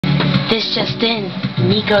This just in,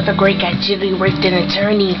 Niko the Great got Jigglyrape in a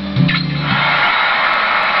tourney.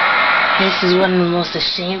 This is one of the most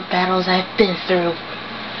ashamed battles I've been through.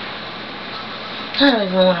 I don't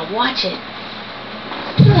even want to watch it.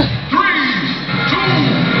 3, 2, 1,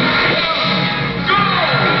 go!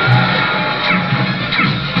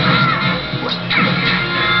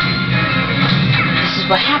 This is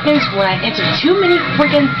what happens when I enter too many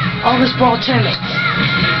freaking all this Brawl tournaments.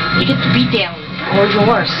 You get the beat down, or even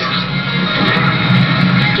worse.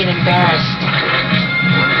 Get embarrassed.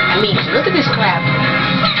 I mean, look at this crap.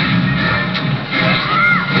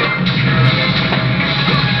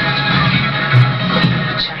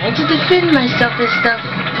 Trying to defend myself and stuff,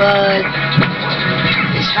 but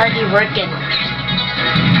it's hardly working.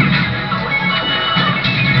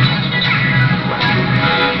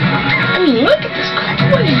 I mean, look at this crap.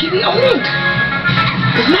 I want to get me owned.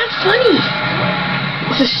 It's not funny.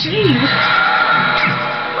 It's a shame.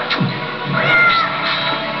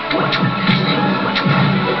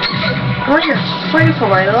 I'm here fighting for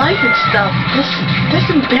my life and stuff. That's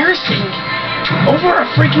embarrassing. Over a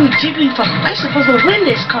freaking Jigglypuff. I'm supposed to win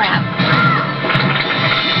this crap.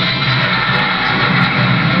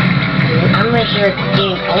 I'm right here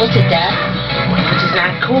getting owned to death, which is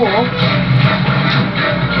not cool.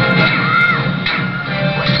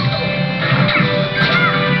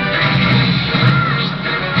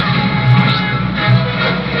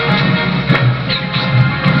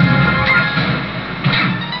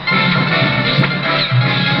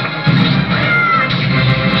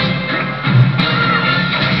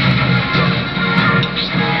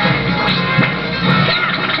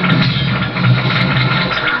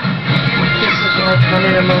 One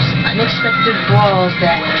of the most unexpected brawls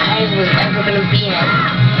that I was ever going to be in.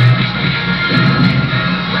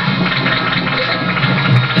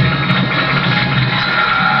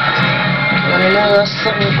 Want to know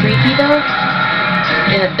something creepy though?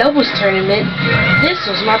 In a doubles tournament, this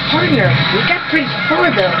was my partner. We got pretty far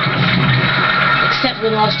though. Except we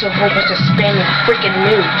lost to a whole bunch of spamming freaking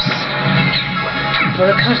noobs. When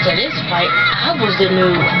it comes to this fight, I was the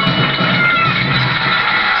noob.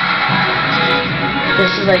 This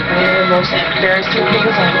is like one of the most embarrassing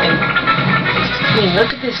things I've been. I mean, look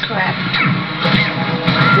at this crap.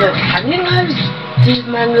 Look, how many lives did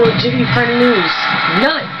my little Jiggly partner lose?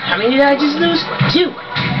 None. How many did I just lose? 2.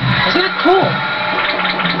 That's not cool.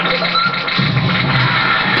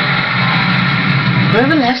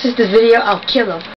 Whoever laughs at this video, I'll kill him.